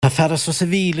Tá ferras sa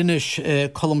bhílinis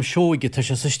colm seoige tá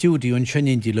sé sa stúdíún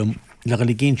sinindílum le go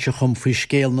géintse chum faoi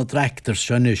scéal na dreachtar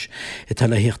senis I tal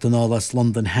le hécht an álas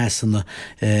London Hassanna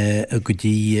a go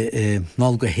dtí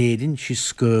ná go héirinn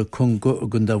sis go chunga a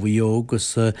gun dahío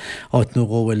agus áit nó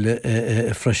ghfuil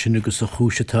freisin agus a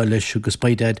chúisetá leis agus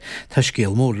baideid tá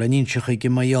scéal mór le níonseach ag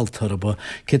maialtar ba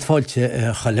cé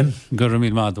fáilte chalim. Gur mí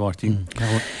máadhhairtí.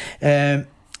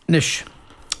 Nis.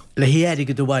 Le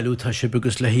hiérige do bhhailú tá sé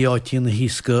bugus le hiátíí na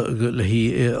hísca le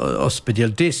hí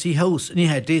ospedal Daisy House,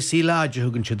 ní Daisy Lodge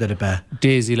thugann si ar a be.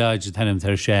 Daisy Lodge tanim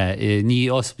tar sé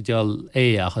ní ospedal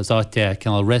achas áte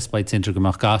cinál respite center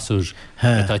goach gasúr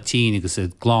tá tí agus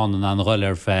glán an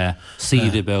ghoilir fé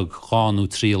siide beg cháú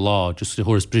trí lá just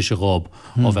thuras brise gob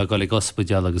ó bheith go le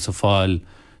ospedal agus a fáil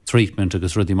treatment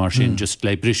agus rudí mar sin just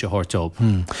le brise hortob.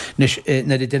 Nis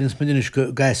na dénns muidir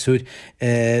go gasúr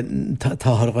tá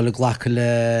gáil ghlacha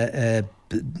le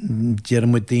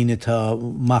Dearmudíine tá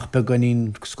machbe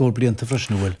ganín scór blianta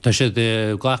freisinhfuil. Tá sé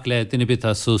de ghlach le duine bit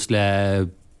a sús le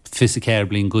fisicéir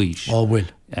blin gúis. Á bhfuil.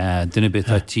 Duine bit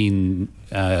a tí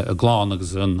a glán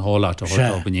agus an hálaat a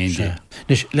hortob in éinde.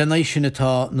 Nis le naéis sinna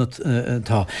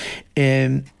tá.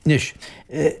 Nis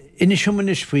Inis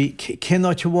siommanis faoi cén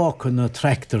áit bhácha na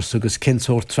tractors agus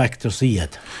cénsóir tractors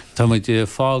iad. Tá muid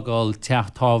fágáil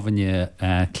teachtáhaine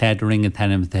cléidiring an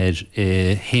tenimtéir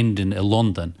Hinden I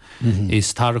London.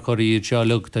 Is tarachóí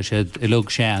teolug tá sé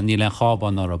ilug sé ní le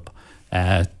chában orb.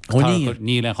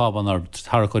 Ní le chában orb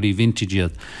tarachóí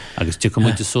vintagead agus tu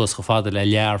muid suas go fáda le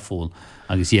learfúil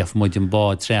agus dhéh muid an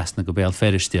bád tresna go béal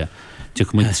feriste. Tu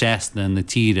muid tresna na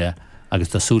tíre agus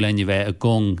tásúlainne bheith a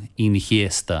gong ína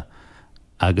chéasta.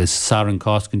 Agus saran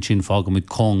cáscin sin fá go muid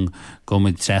cong go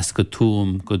muid tres go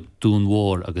túm go dún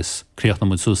mhór agus críochna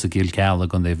muid súsa gil ceala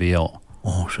gan é bhíá.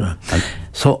 Ó se.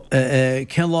 So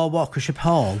cén láhhacha sé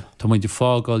pál? Tá muid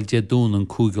fágáil de dún an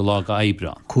cúige lá go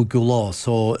ébre. Cúige lá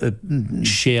so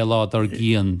sé lá ar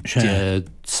gíon de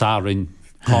sarin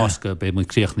cásca be muid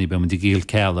críochnaí be muid gil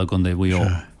ceala gan é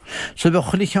bhíá. So bheith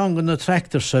chulig teangan na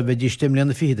tractor sa bheith dí stimlí an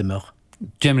na fiideach?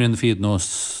 Gemmer in the field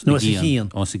nos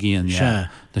gían, yeah.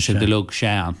 Tá sé de lug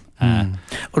sean.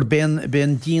 Or ben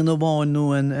dín bháin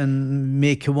nó an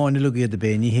méice bháin lugad a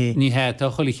ben hé. Ní hé tá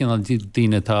cholig chin an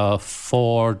díine tá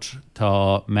Ford,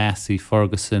 tá Massey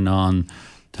Ferguson an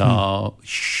tá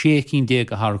sécinn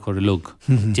déag a harcóir a lug.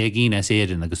 Déagín as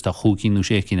éirin agus tá chúcinn nó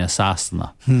sécinn as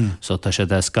sasna. So tá sé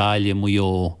de scaile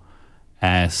muo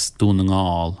as dún an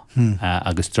gáil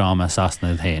agus drama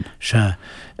sasna héin. Se.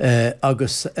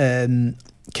 Agus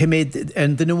céméid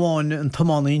an duine bháin an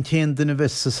tománaíon téan duine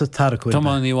bheits sa tarcóid.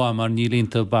 Tománaí bháin mar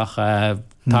nílínta bach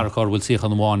tarcóir bhfuil siach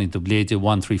an bháin do bléide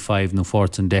 135 nó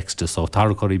Fortin Dexter so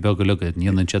tarcóirí bega lugad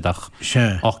níonan siadach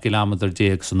 8 km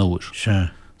déag san úr. Se.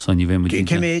 So ní bhfuil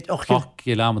céméid 8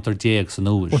 km déag san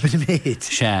úr. Méid.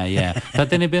 Se, yeah. Tá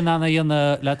duine bin anna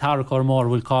dhéanana le tarcóir mór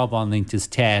bhfuil cábán intas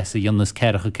teas a dhéanas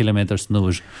 4 km san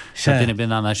úr. Tá duine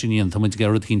bin anna sin íon, tá muid gar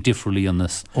rud cinn difriúlaí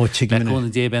dhéanas. Le cúna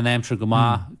dé ben aimsir go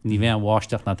má, ní bheith an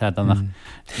bháisteach na teanach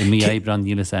I mí éibran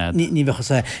díle sad. Ní bhecha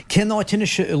sé. Cén áitina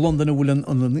se I London a bhfuil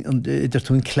an idir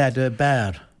tún cléide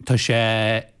bear? Tá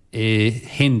sé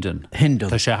Hinden.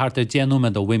 Tá sé hart a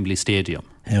déanúmed ó Wembley Stadium.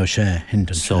 É sé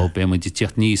Hinden. So be muid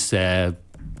tíocht níos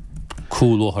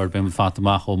coolóthir be muid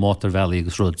fatamach ó Motor Valley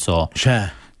agus rud so. Se.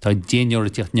 Tá déanaor a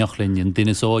tíocht neachlinn an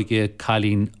duine óige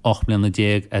chalín 8 mbliana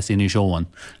déag as ina seoin.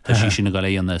 Tá sí sinna go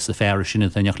léana sa féir sinna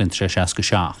tá neachlinn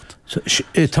 367.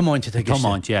 Tomáinte te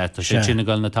Tomáint, yeah. Tá sé sinna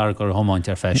gáil na targar homáint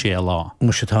ar fé sé lá.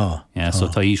 Mu se tá. Yeah, so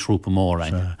tá ísrúpa mór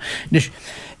ein. Nis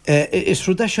is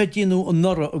rúda sé díú an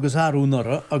nora agus áú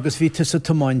nora agus ví sa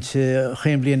tomáint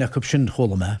chéim bliana go sin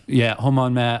chola me. Yeah,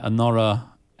 homáin me an nora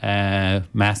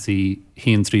Massey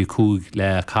híon trí cúg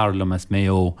le Carlam as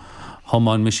méo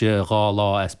Homan mis sé rá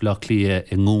lá as bla lia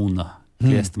I ngúna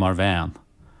léist mar bhean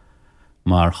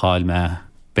mar cháil me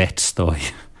betstoi.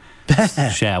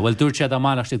 Se, well dúirt sé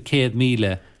amach sé 100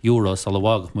 míle euros a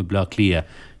bhagach mu bla lia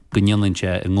go nionann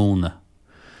sé I ngúna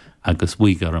agus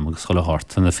bhuigarm agus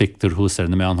choilehart an a fictar hús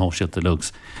na me an hóisiat a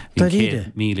lugs.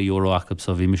 100 míle euro acab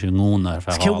so bhí mis sé ngúna ar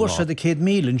fe. Cehhar sé de 100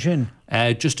 míle sin?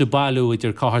 Just a bailú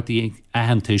idir cáhartaí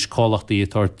ahantais cólachtaí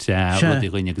tort rudí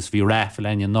gine agus bhí rafa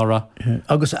leine nora.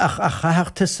 Agus ach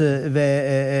chaheachtas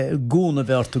bheith gúna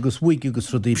bheirt agus bhuiig agus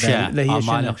rudí le hí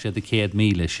sinach sé de 100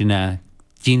 míle sinna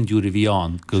díndúri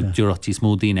bhíán go dúireachtaí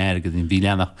smódín airgad in bhí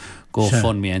leannach go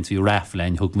fun mé an bhí rafa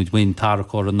lein thug muid win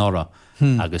tarachóir an nora.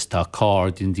 Agus tá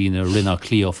card in dína rinne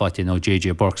clío fatin ó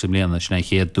J.J. Burks am léana sinna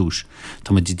chéad dús.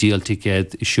 Tá muid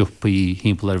díalticead I siúpaí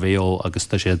hímplar bhéo agus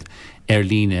tá siad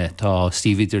líne tá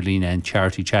Steve Idirlíne an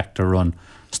Charity Chapter run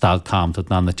stál cam tá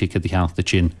nána ticead I cheanta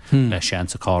sin le sean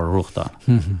sa cá ruchtá.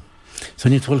 So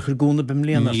ní tuil chu gúna bim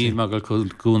léana. Ní me go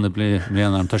gúna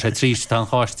blianam. Tá sé trí tá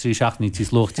cháis trí seachní tí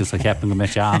lochttí a cepan go me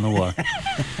se anúir.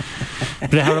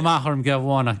 Brethar amachharm ge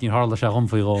bháinach ní hála se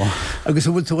gomfaí gá. Agus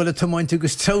bhfuil tú goile tomáint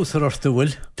agus trosar orta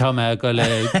bhfuil. Tá me go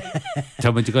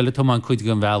le tomán chuid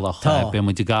go bhealach be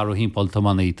mu garú hímpáil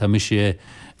tomaní, Tá mi sé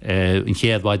in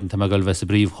chéadhhaidin tá me go bheits a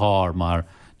bríomh hár mar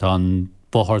tá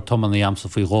bothir tomaní amsa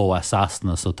faoi ró a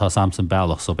sasna so tá samsan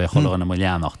bealach so be cholána mo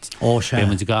leannacht. Be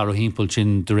mu garú hímpáil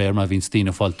sin de réir má hín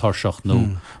stína fáil tarseach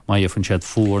nó mai fan siad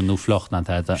fuór nó flochtna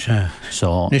heide.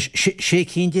 sé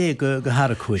cín dé go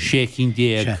Har chuid. Sé cín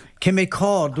dé. Ce mé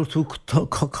cá dúir tú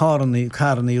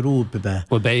carnaí rúd be?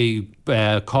 Well bé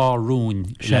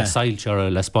cárún le sailtear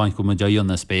le Spáin go de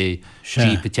dionas bé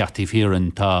jípa teachtaí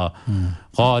híann tá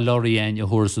gá loiríon a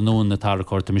thuair san nún na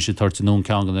tarcóir mis sé tuirta nún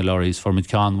ceangan na loirís formid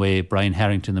Conway, Brian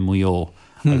Harrington na Muyo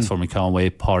agus formid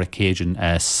Conway, Páric Cajun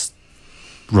as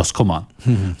Roscommon.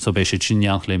 So bé sé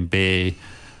tinneanlinn bé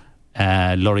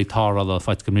loirí táral a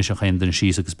feit go misise chéan den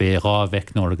síos agus bé rá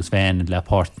bheicnóir agus bhéin le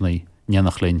pártnaí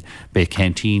Niannachlinn be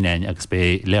cantíine agus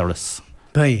be leras.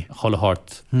 Bei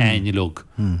Chollehart einilug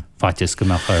fatis go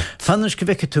mechar. Fannas go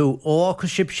bheice tú ácha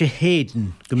sib sé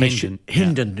héden go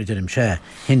hinden idirm sé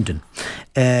hinden.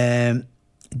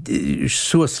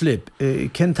 Suas slib,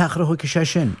 cén tachar chuig sé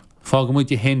sin? Fá go muid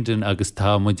hinden agus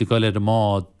tá muid go le a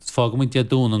mád, fá go muid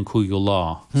dún an cúig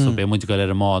lá, so be muid go le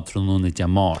a mád trúna de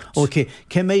mát. Ok,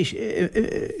 ce méis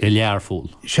I learfúl.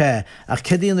 sé ach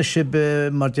cedíanana sib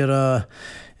mar de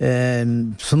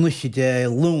sunnichi de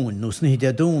lún nó sunnichi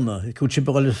de dúna chu si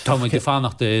beáil Tá muid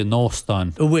fannacht de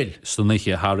nóstáin bhfuil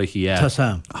sunnichi Harrichi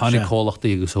Hánig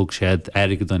cólachtaí agus thug séad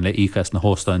aigedan le íchas na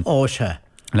hóstáin ó se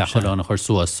le chudána chuir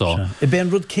suas só. I ben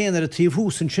rud céanar a tíomh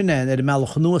hús an sinné ar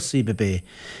meach nóí be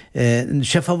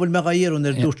sé fá bhfuil me gaíún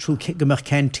ar dúirtú go meach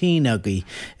cantín agaí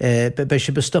be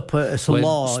se be stoppa sa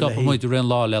lá. Stoppa muid rin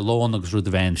lá le lán agus rud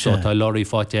a bhain, so tá loirí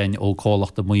fátein ó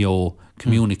cólachta muo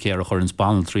communicéir a chur an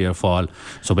Spáil trí ar fáil,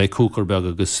 so bé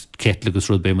cúcarbeg agus ketlagus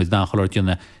rud bé muid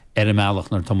nachholirtine mealach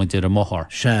nar tá muid ar a mohar.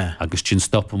 Agus tin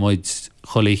stoppa muid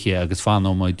choléiche agus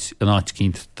fanóid an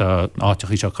áitcínt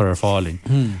áiteach se chur ar fáling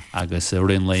agus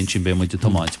rin lein sin bé muid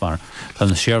tomáid mar tá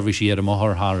na séirhí sí ar a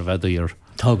mohar haar bheitúir.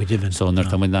 Tágadíhann. So nar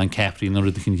tá muid an caprí nó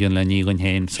rud cin gin le ní an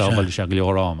héin sábhail se go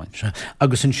leorrámaid.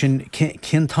 Agus an sin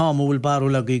cin támhfuil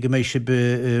barú le go mééis se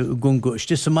gungu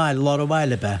sti sa máil lá a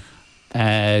bhile be.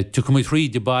 Tu go muid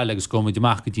trí de bail agus go muid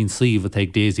deach go dín síomh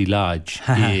teag Daisy Lodge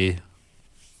é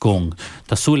gung.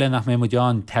 Tásúla nach mé muid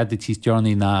an teada tí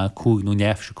dearnaí na cúig nó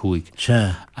neamh se cúig.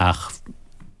 Ach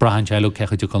brahan se le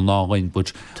cecha go náhain,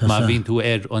 but má bhín tú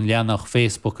ar an leannach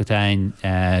Facebook atain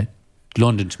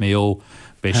London mé ó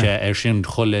be sé sin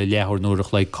cholle lehar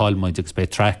nuach le calmaid agus be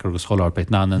tracker agus cholar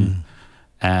beit nanan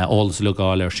alles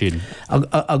legáil sin.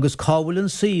 Agus cáhfuiln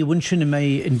sí bhain sinna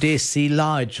mé in Daisy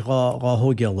Lodge rá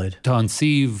thugealaid. Tá an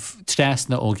síh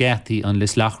stressna ó gceataí an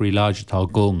lis lachraí Lodge tá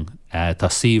gung. Tá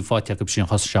síh fáteach go sin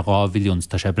chos se 2 bhilliún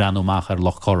tá sé brenúach ar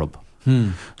loch corb.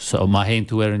 So má héon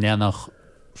tú ar an éannach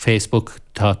Facebook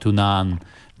tá tú ná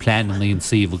planan íon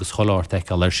síh agus choláirt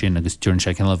ag sin agus dúrn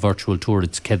sé cin le virtual tour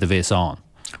cé a bhés an.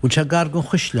 Bhil se gar gon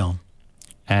chuisleán?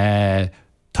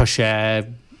 Tá sé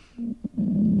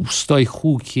stoi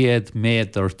chúcéad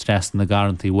méadar tres na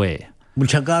garantí way. Bhil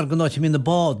se gar go náiti mín na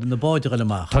báide go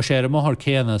leach. Tá sé ar mór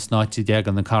céanas náiti deag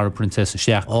an na cara princesa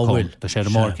seach bhfuil. Tá sé ar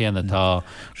mór céanna tá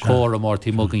córa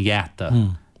mórtaí mó an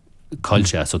gheata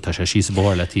coilte so tá sé sí sa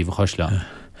bór le tíh chuisleán.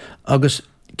 Agus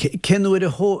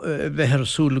cenúir bheithar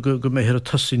súla go méhir a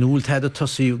tosí núil tead a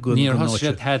tosí go. Níor has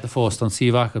sé head a fóst an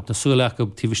síomhacha nasúlaach go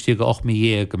tíhtí go 8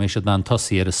 mí go mé sé ná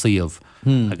tosí ar a síomh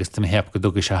agus tá heb go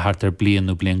dugad se hartar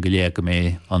blianú blian go lé go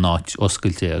mé an áit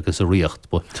oscailte agus a riocht.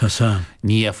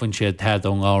 Ní a fann sé head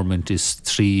an ámint is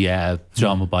 3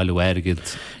 drama bailú airgid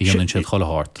íonan sé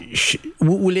chollehart.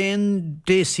 Bhfuil éon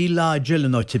Daisy Lodge le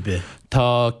náiti be?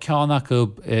 Tá ceannach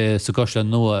go sa goisle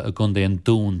nua a gundé an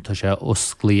dún tá sé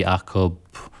osclaí acu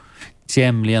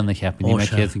Jem léanana cheapin ní me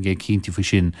chéan gé cínti fa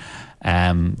sin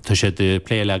tá sé de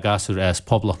plé le gasú as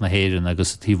poblach na héirann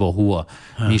agus tíh thua.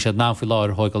 Ní sé ná fi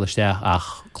láir hoáil isteach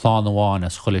ach chláán amháin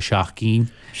as chola seach cín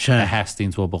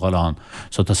Hastings bh baáán.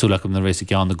 So tásúla na rééis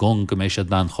ceán na gung go mééis sé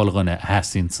ná cholaganna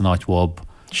Hastings san áithhb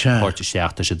páirte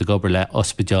seachta sé de gobar le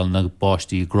ospidal na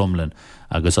báistí gromlin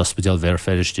agus ospidal ver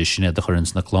feriste sinné a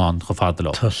churins na chláán go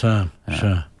fadalá. Tá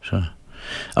se.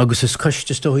 Agus is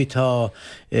coiste tóí tá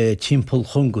timppul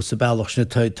chungus sa bailachsna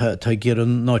tá ggéar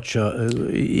an náite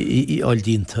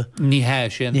áildínta. Ní hé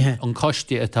sin an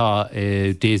coiste atá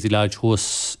Daisy Lodge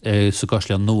thuas sa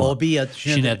goisle nua.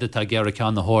 Sinné tá ggéar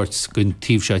ceán na hort gon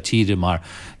tíomh se tíide mar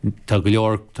tá go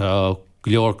leor tá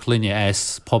glór cluine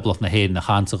poblach na héad na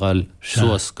chansagáil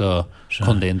suas go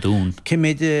chun é an dún. Cé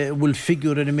méid bhfuil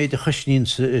figúr a méid a chusnín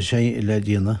sé le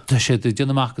díana? Tá sé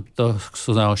dionach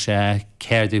sé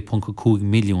 1.2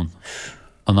 milliún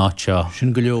an áitse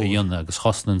sin go leor dhéanana agus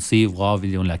chosnan 7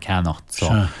 milliún le ceannacht.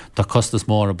 Tá costas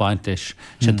mór a baintis.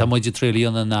 Sin tá muidir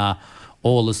trilíonna na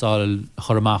ólas áil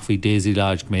choramach faoi Daisy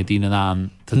Lodge mé dína an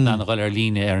tá na gáil ar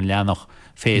líne ar an leannach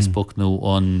Facebook nó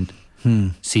an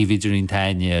sívidirín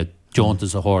taine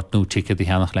Johntas a hort nó ticket í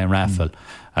heannach lein raffel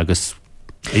agus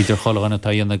idir cholanna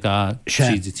tá dhéanana ga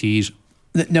síide tír.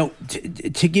 No,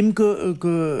 gim go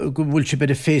bhfuil se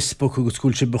beidir Facebook agus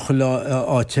gúil se bechla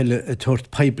áteile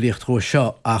tuairt peblicht tro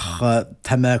seo ach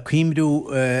tá me cuimrú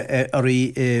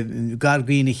arí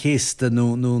gargaína chéasta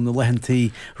nó na lehantaí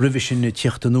rivision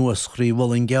tíochtta nuas chrí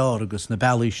bhil an gear agus na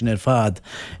bailísin ar fad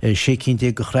sé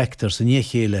cinnte go chreachtar san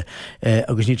níchéile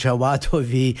agus ní trehátó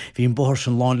bhí an bóthir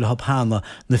san láin le hapána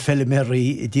na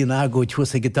fellimirí díana agó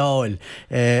tuas a godáil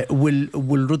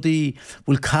bhfuil rudaí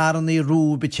bhfuil carannaí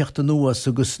rú be tíochtta nuas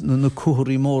agus na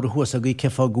cuairí mór thuas a go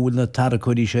cefa gúil na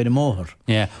taracóirí sé móthir.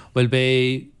 Well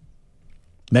bé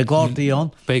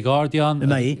Guardian? Bé Guardian?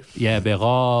 Bé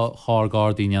rá chár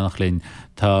Guardian nach linn,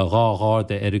 tá rá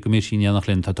gáde ar a gomisisiín nach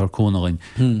linn tá tarcúnarin.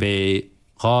 Bé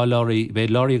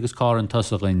láirí agus cá an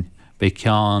tasarin, bé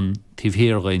cean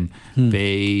tíbhhéirin,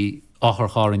 bé achar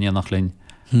cháin nach linn,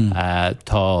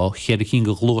 tá chéad cín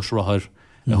go glósrathir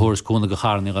a thuras cúna go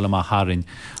cháirna go le má hárin.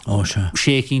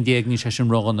 sé cín déagní sé sin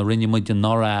rogan a rinne muid an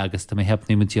nóra agus tá mé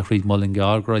hepní mu tíochríd mó an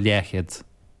gágra léchiad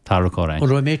taracórain. Ó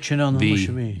méid sin an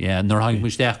nuair haing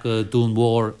muisteach go dún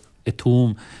mór i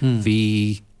túm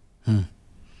hí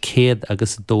céad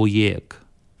agus dóhéag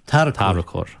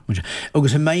taracór.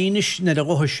 Agus a méinis na a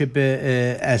roitha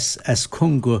sibe as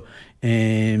cunga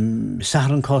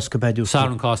Saharan Cosca bedú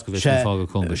Saharan Cosca bhí fága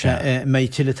cunga sé. Mé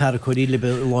tiile taracór íle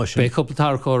láise. Bé coppla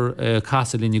taracór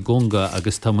casalíne gunga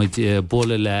agus tá muid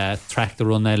bóla le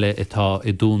tractorón eile atá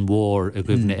i dún mór a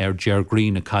gcuimhne ar Ger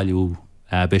Green a caiú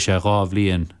be sé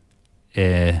rábhlíon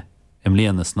im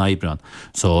líon na Snaibran.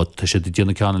 So tá sé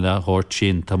dúna ceanna le thuirt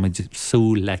sin tá muid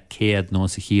sú le céad nó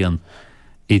sa chéan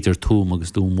idir túm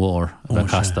agus dún mór a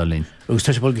castalín. Agus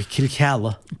tá sé bol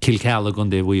Kilcala. Kilcala gon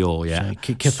dé bhuió,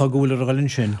 Cefa gúil ar a galinn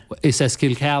sin? Is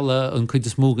Kilcala an chuid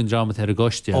is múgan drama ar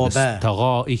agosti agus tá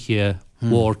rá ihe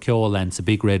mór ceolain sa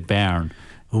Big Red Barn.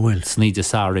 Sníide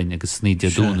sarin agus sníide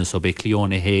dúna so bé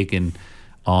Cleona Hagan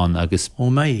an agus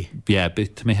mé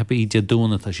bit mé heb idir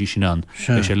dúna tá sí sin an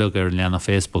sé lu ar leanna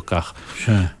Facebook ach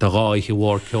tá rá ihe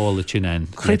mór ceola sin.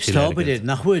 Cripstá beidir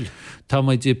nach bhfuil? Tá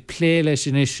muid pléile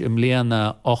sin is im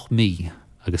léana 8,000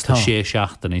 agus tá 6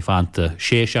 í fanta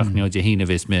 6 ní de hína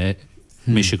bhís me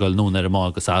mis goil nún ar má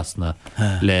agus asna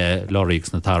le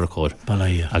lorígus na taracór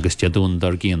agus te dún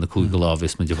dar gíon na cúig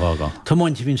lávis me de bhága. Tá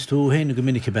máint vín tú héna go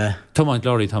minic be? Tá máint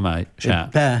lorí tá mé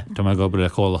Tá mé go le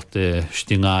cholacht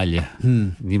stingáile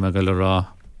ní me go le rá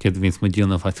céad víns mu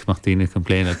dúna feitachtaína an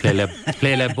pléine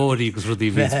pléile bóí agus rudí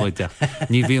vís muide.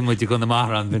 Ní bhí muide go na mar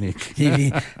an vinnig.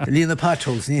 Lína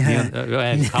patrols ní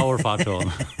Power patrol.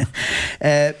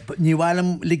 Ní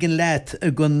bhhailm ligin leit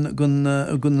gun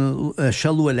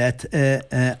sealua leit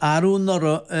arún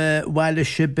nora bhhaile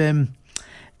sib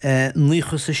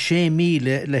níchas a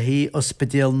 6,000 le hí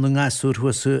ospedéal na ngasúr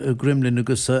huas a grimlin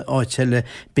agus áiteile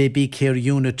baby care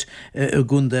unit a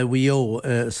gunda bhuió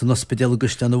san ospedéal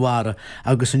agus an bhara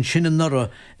agus an sin nora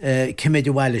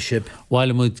céméidir bhhaile sib.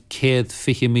 Bhhaile muid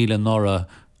 150,000 nora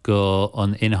go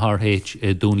an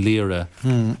NHH dún líre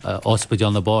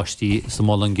ospedéal na báistí sa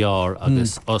mó an gear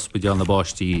agus ospedéal na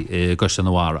báistí gus an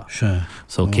bhara.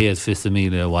 So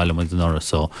 150,000 bhhaile muid nora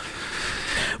so.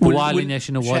 Bhálíne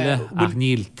sin bhile ach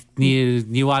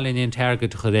níhálín on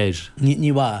target chu réis.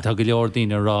 Níhá. Tá go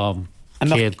leordíine rá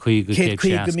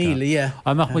 150,000.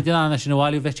 Amach mu deanna sin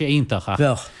bhálí bheite aontacha.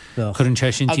 Chun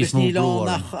te sin tí mó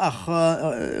ach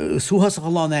súhas a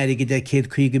láin aige de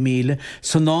 150,000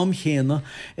 san nám chéana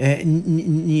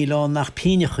ní lá nach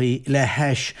píinechaí le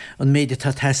heis an méide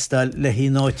tá testal le hí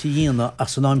náiti dhéana ach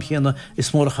san nám chéana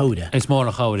is mór a chaide. Is mór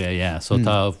a chaide, so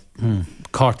tá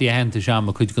cartaí a henanta sem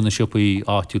a chuid gona siúpaí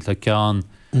áitiú le ceán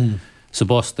sa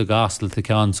bosta gasla a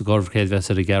ceán sa gorbhcéad bheits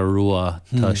ar a gar ruá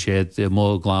tá siad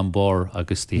mó glámbór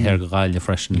agus tí heir go gáile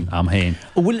freisin am héin.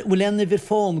 Bhfuil enna bhir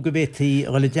fáin go bhétaí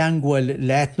a le deanghil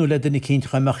leitnú le duna cinint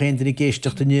chuim a chéanana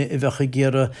géisteachtaine i bhecha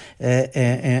géara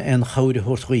an chaide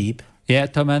thuirthaoíb.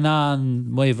 Tá me ná an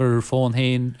muomhar fón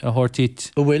héin a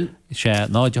thuirtíit bhfuil sé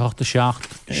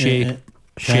 986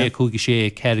 sé cúgi sé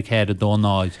ceir a dó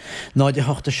náid.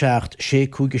 986 sé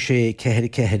cúgi sé ceir a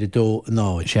dó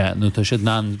náid. Sé nó tá siad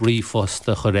ná rífost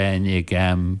a choréin ag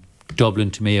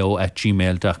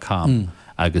dublintomayo@gmail.com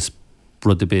agus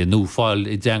brud be nó fáil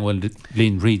I deanghfuil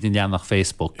lín reading nach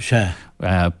Facebook.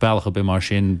 Belcha be mar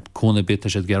sin cúna bit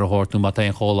sé gur hort nó mat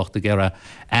ein cholacht a gera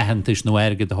ahantis nó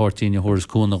erge de hortíine hors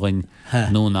cúnain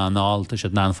nó ná náalta sé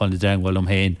náfáil deanghfuil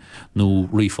héin nó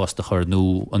rifosta chur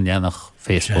nó an nach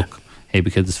Facebook.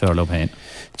 Hebicid is fearl héin.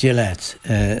 Dialet,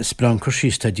 sprang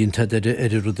cosísta dínta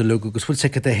rud a logo, gus bhfuil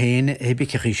secad a héin,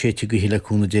 hebicach í séti go híle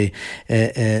cúna dé.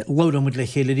 Lauramud le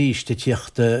chéile ríiste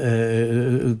tíocht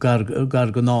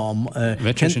gar go nám.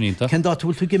 Ken dá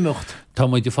túil tú gimocht? Tá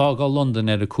muid de fágáil London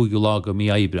a cúigiú lága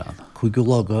mí Aibran. Cúigiú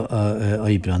lága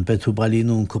Aibran, be tú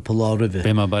bailínún cúpalá riveh.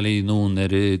 Be má bailínún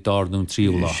darnún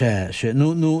tríúlá. Se,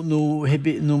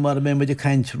 nú mar mé muid a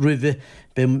caint riveh,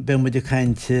 be muid a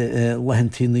caint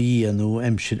lehantí na í nó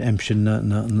emsir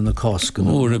na cáscan.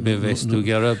 Úra be vestú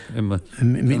gerab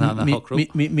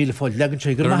míle fáil legan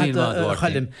sé gur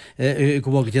chalim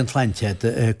go bhagad an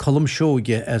tlaintead colm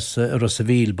seóge as ras a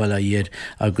bhíl bailíir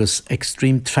agus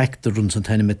extreme tractor run san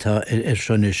taimetá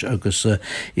seis agus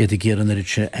iad a ggéan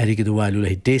erige do bhhailú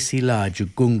le déí láid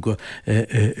gunga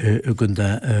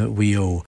gunda bhío.